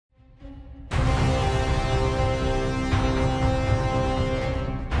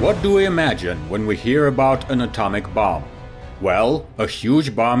What do we imagine when we hear about an atomic bomb? Well, a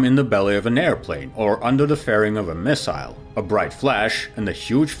huge bomb in the belly of an airplane or under the fairing of a missile, a bright flash, and a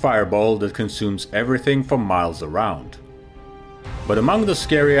huge fireball that consumes everything for miles around. But among the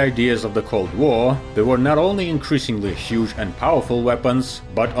scary ideas of the Cold War, there were not only increasingly huge and powerful weapons,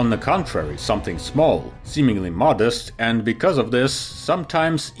 but on the contrary something small, seemingly modest, and because of this,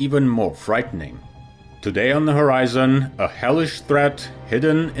 sometimes even more frightening. Today on the horizon, a hellish threat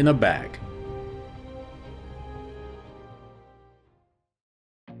hidden in a bag.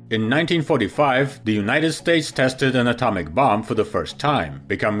 In 1945, the United States tested an atomic bomb for the first time,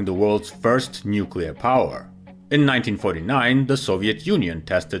 becoming the world's first nuclear power. In 1949, the Soviet Union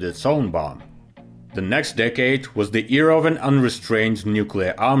tested its own bomb. The next decade was the era of an unrestrained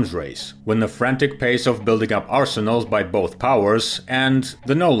nuclear arms race, when the frantic pace of building up arsenals by both powers and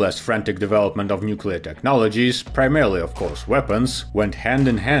the no less frantic development of nuclear technologies, primarily of course weapons, went hand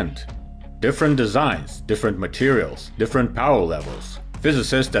in hand. Different designs, different materials, different power levels.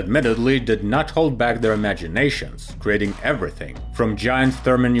 Physicists admittedly did not hold back their imaginations, creating everything from giant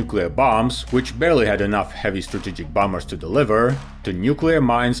thermonuclear bombs, which barely had enough heavy strategic bombers to deliver, to nuclear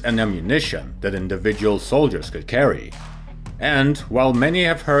mines and ammunition that individual soldiers could carry. And while many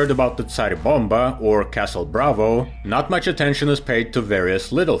have heard about the Tsar Bomba or Castle Bravo, not much attention is paid to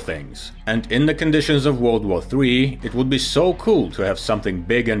various little things. And in the conditions of World War III, it would be so cool to have something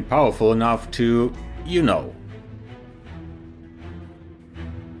big and powerful enough to, you know.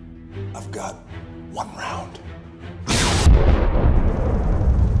 I've got one round.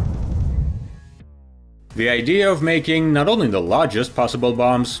 The idea of making not only the largest possible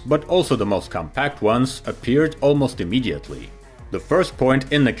bombs, but also the most compact ones appeared almost immediately. The first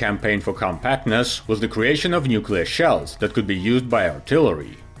point in the campaign for compactness was the creation of nuclear shells that could be used by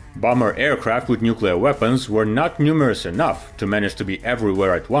artillery. Bomber aircraft with nuclear weapons were not numerous enough to manage to be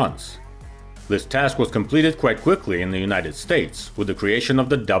everywhere at once. This task was completed quite quickly in the United States with the creation of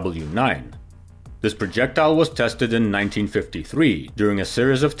the W-9. This projectile was tested in 1953 during a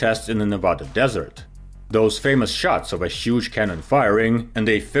series of tests in the Nevada desert. Those famous shots of a huge cannon firing and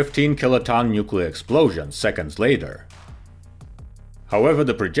a 15-kiloton nuclear explosion seconds later. However,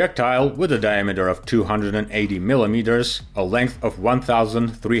 the projectile, with a diameter of 280 mm, a length of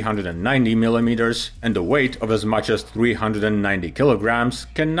 1,390 mm, and a weight of as much as 390 kilograms,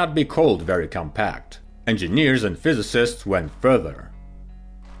 cannot be called very compact. Engineers and physicists went further.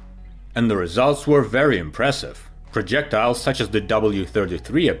 And the results were very impressive. Projectiles such as the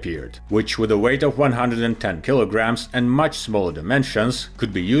W-33 appeared, which with a weight of 110 kilograms and much smaller dimensions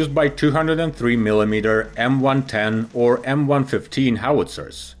could be used by 203mm M110 or M115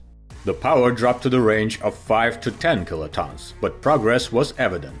 howitzers. The power dropped to the range of 5 to 10 kilotons, but progress was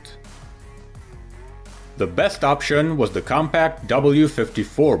evident. The best option was the compact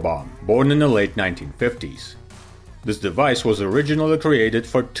W-54 bomb, born in the late 1950s. This device was originally created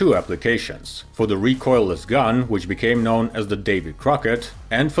for two applications, for the recoilless gun, which became known as the Davy Crockett,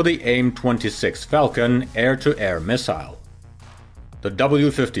 and for the AIM-26 Falcon air-to-air missile. The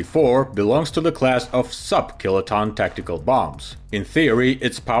W-54 belongs to the class of sub-kiloton tactical bombs. In theory,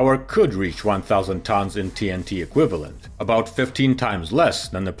 its power could reach 1,000 tons in TNT equivalent, about 15 times less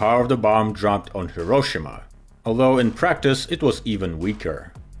than the power of the bomb dropped on Hiroshima, although in practice it was even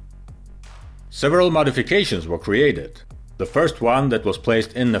weaker. Several modifications were created. The first one, that was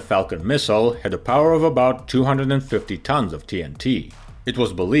placed in the Falcon missile, had a power of about 250 tons of TNT. It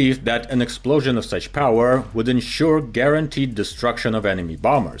was believed that an explosion of such power would ensure guaranteed destruction of enemy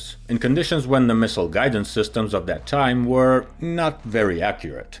bombers, in conditions when the missile guidance systems of that time were not very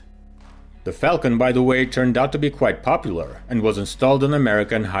accurate. The Falcon, by the way, turned out to be quite popular and was installed on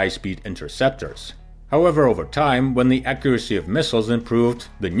American high-speed interceptors. However, over time, when the accuracy of missiles improved,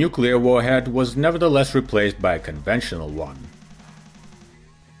 the nuclear warhead was nevertheless replaced by a conventional one.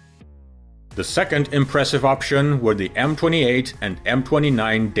 The second impressive option were the M28 and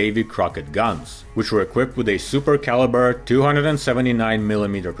M29 Davy Crockett guns, which were equipped with a super caliber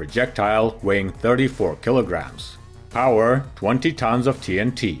 279mm projectile weighing 34 kilograms. Power 20 tons of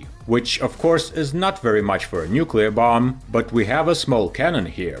TNT, which of course is not very much for a nuclear bomb, but we have a small cannon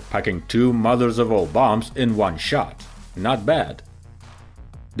here, packing two mothers of all bombs in one shot. Not bad.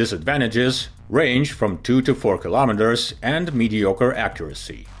 Disadvantages: range from 2 to 4 kilometers and mediocre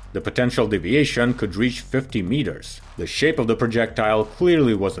accuracy. The potential deviation could reach 50 meters. The shape of the projectile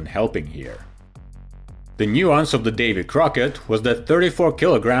clearly wasn't helping here. The nuance of the Davy Crockett was that 34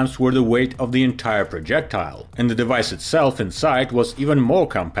 kilograms were the weight of the entire projectile, and the device itself inside was even more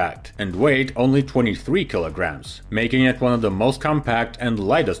compact and weighed only 23 kilograms, making it one of the most compact and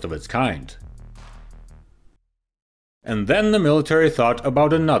lightest of its kind. And then the military thought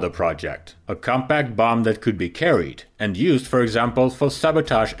about another project, a compact bomb that could be carried and used, for example, for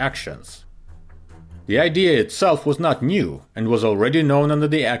sabotage actions. The idea itself was not new and was already known under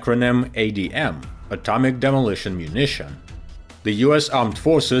the acronym ADM, Atomic Demolition Munition. The US Armed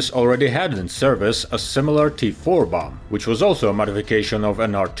Forces already had in service a similar T-4 bomb, which was also a modification of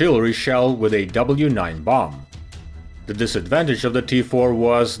an artillery shell with a W-9 bomb. The disadvantage of the T-4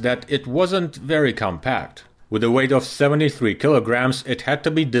 was that it wasn't very compact. With a weight of 73 kilograms, it had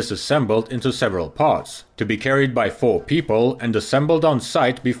to be disassembled into several parts, to be carried by 4 people and assembled on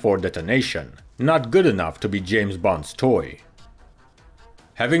site before detonation. Not good enough to be James Bond's toy.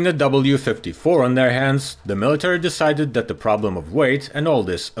 Having the W-54 on their hands, the military decided that the problem of weight and all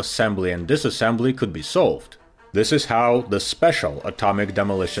this assembly and disassembly could be solved. This is how the Special Atomic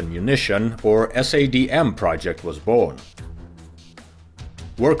Demolition Munition, or SADM project, was born.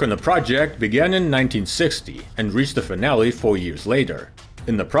 Work on the project began in 1960 and reached the finale 4 years later.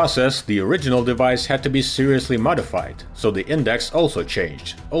 In the process, the original device had to be seriously modified, so the index also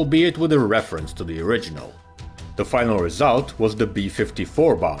changed, albeit with a reference to the original. The final result was the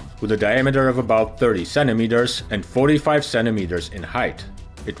B-54 bomb, with a diameter of about 30 centimeters and 45 centimeters in height.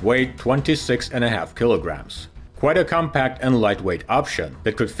 It weighed 26.5 kilograms. Quite a compact and lightweight option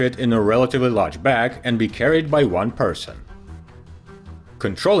that could fit in a relatively large bag and be carried by one person.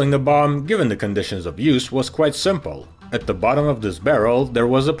 Controlling the bomb, given the conditions of use, was quite simple. At the bottom of this barrel there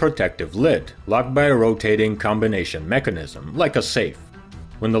was a protective lid, locked by a rotating combination mechanism, like a safe.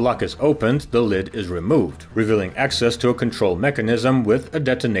 When the lock is opened, the lid is removed, revealing access to a control mechanism with a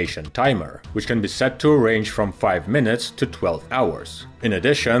detonation timer, which can be set to a range from 5 minutes to 12 hours. In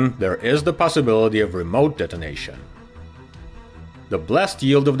addition, there is the possibility of remote detonation. The blast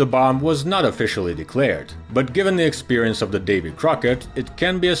yield of the bomb was not officially declared, but given the experience of the Davy Crockett, it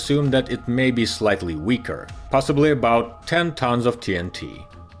can be assumed that it may be slightly weaker, possibly about 10 tons of TNT.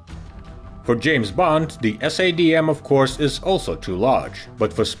 For James Bond, the SADM of course is also too large,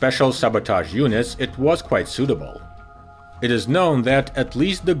 but for special sabotage units it was quite suitable. It is known that at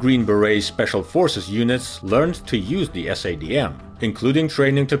least the Green Beret Special Forces units learned to use the SADM, including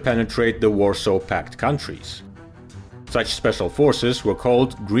training to penetrate the Warsaw Pact countries. Such special forces were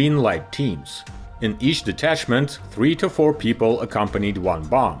called Green Light Teams. In each detachment, 3 to 4 people accompanied one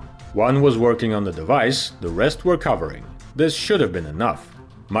bomb. One was working on the device, the rest were covering. This should have been enough.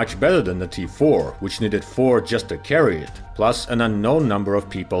 Much better than the T-4, which needed 4 just to carry it, plus an unknown number of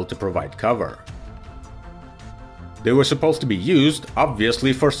people to provide cover. They were supposed to be used,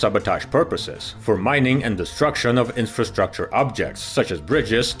 obviously, for sabotage purposes, for mining and destruction of infrastructure objects such as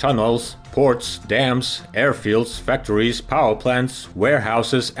bridges, tunnels, ports, dams, airfields, factories, power plants,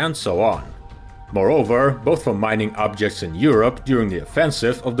 warehouses, and so on. Moreover, both for mining objects in Europe during the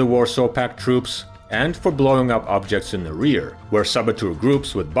offensive of the Warsaw Pact troops, and for blowing up objects in the rear, where saboteur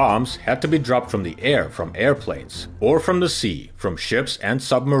groups with bombs had to be dropped from the air from airplanes, or from the sea from ships and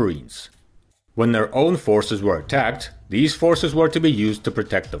submarines. When their own forces were attacked, these forces were to be used to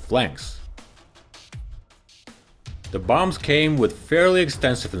protect the flanks. The bombs came with fairly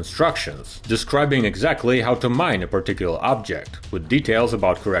extensive instructions, describing exactly how to mine a particular object, with details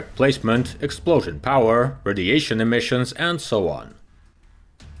about correct placement, explosion power, radiation emissions, and so on.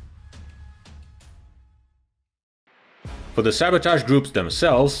 For the sabotage groups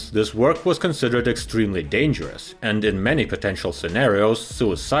themselves, this work was considered extremely dangerous, and in many potential scenarios,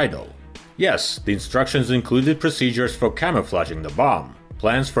 suicidal. Yes, the instructions included procedures for camouflaging the bomb,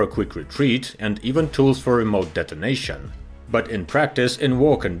 plans for a quick retreat, and even tools for remote detonation. But in practice, in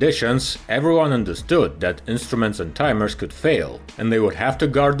war conditions, everyone understood that instruments and timers could fail, and they would have to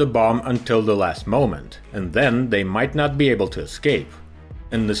guard the bomb until the last moment, and then they might not be able to escape.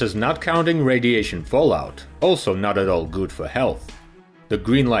 And this is not counting radiation fallout, also not at all good for health. The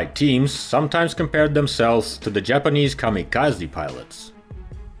Green Light Teams sometimes compared themselves to the Japanese kamikaze pilots.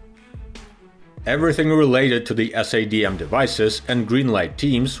 Everything related to the SADM devices and Green Light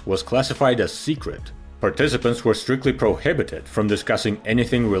Teams was classified as secret. Participants were strictly prohibited from discussing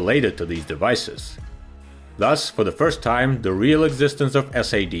anything related to these devices. Thus, for the first time, the real existence of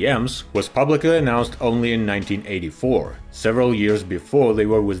SADMs was publicly announced only in 1984, several years before they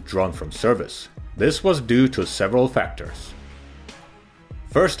were withdrawn from service. This was due to several factors.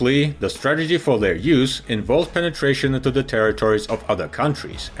 Firstly, the strategy for their use involved penetration into the territories of other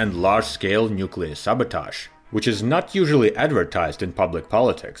countries and large-scale nuclear sabotage, which is not usually advertised in public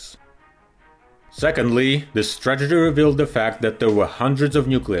politics. Secondly, this strategy revealed the fact that there were hundreds of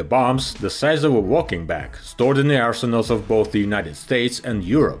nuclear bombs the size of a walking bag stored in the arsenals of both the United States and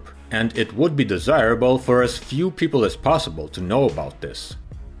Europe, and it would be desirable for as few people as possible to know about this.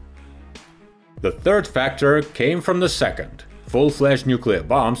 The third factor came from the second. Full-fledged nuclear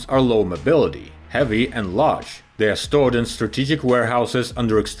bombs are low mobility, heavy and large. They are stored in strategic warehouses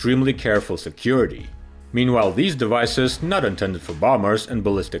under extremely careful security. Meanwhile, these devices, not intended for bombers and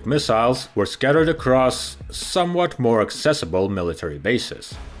ballistic missiles, were scattered across somewhat more accessible military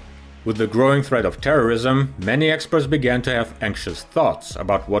bases. With the growing threat of terrorism, many experts began to have anxious thoughts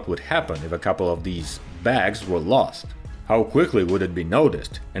about what would happen if a couple of these bags were lost. How quickly would it be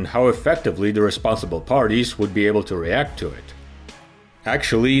noticed, and how effectively the responsible parties would be able to react to it?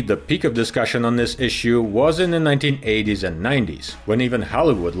 Actually, the peak of discussion on this issue was in the 1980s and 90s, when even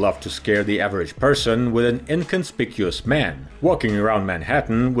Hollywood loved to scare the average person with an inconspicuous man, walking around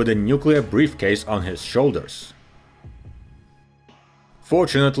Manhattan with a nuclear briefcase on his shoulders.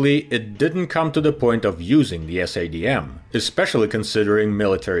 Fortunately, it didn't come to the point of using the SADM, especially considering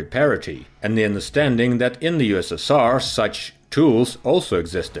military parity, and the understanding that in the USSR such tools also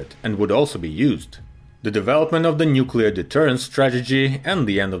existed and would also be used. The development of the nuclear deterrence strategy and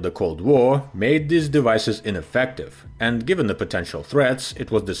the end of the Cold War made these devices ineffective, and given the potential threats, it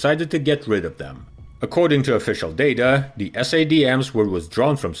was decided to get rid of them. According to official data, the SADMs were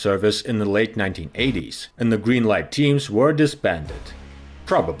withdrawn from service in the late 1980s, and the green light teams were disbanded.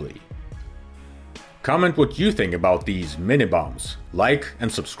 Probably. Comment what you think about these mini-bombs, like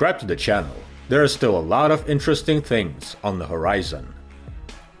and subscribe to the channel. There are still a lot of interesting things on the horizon.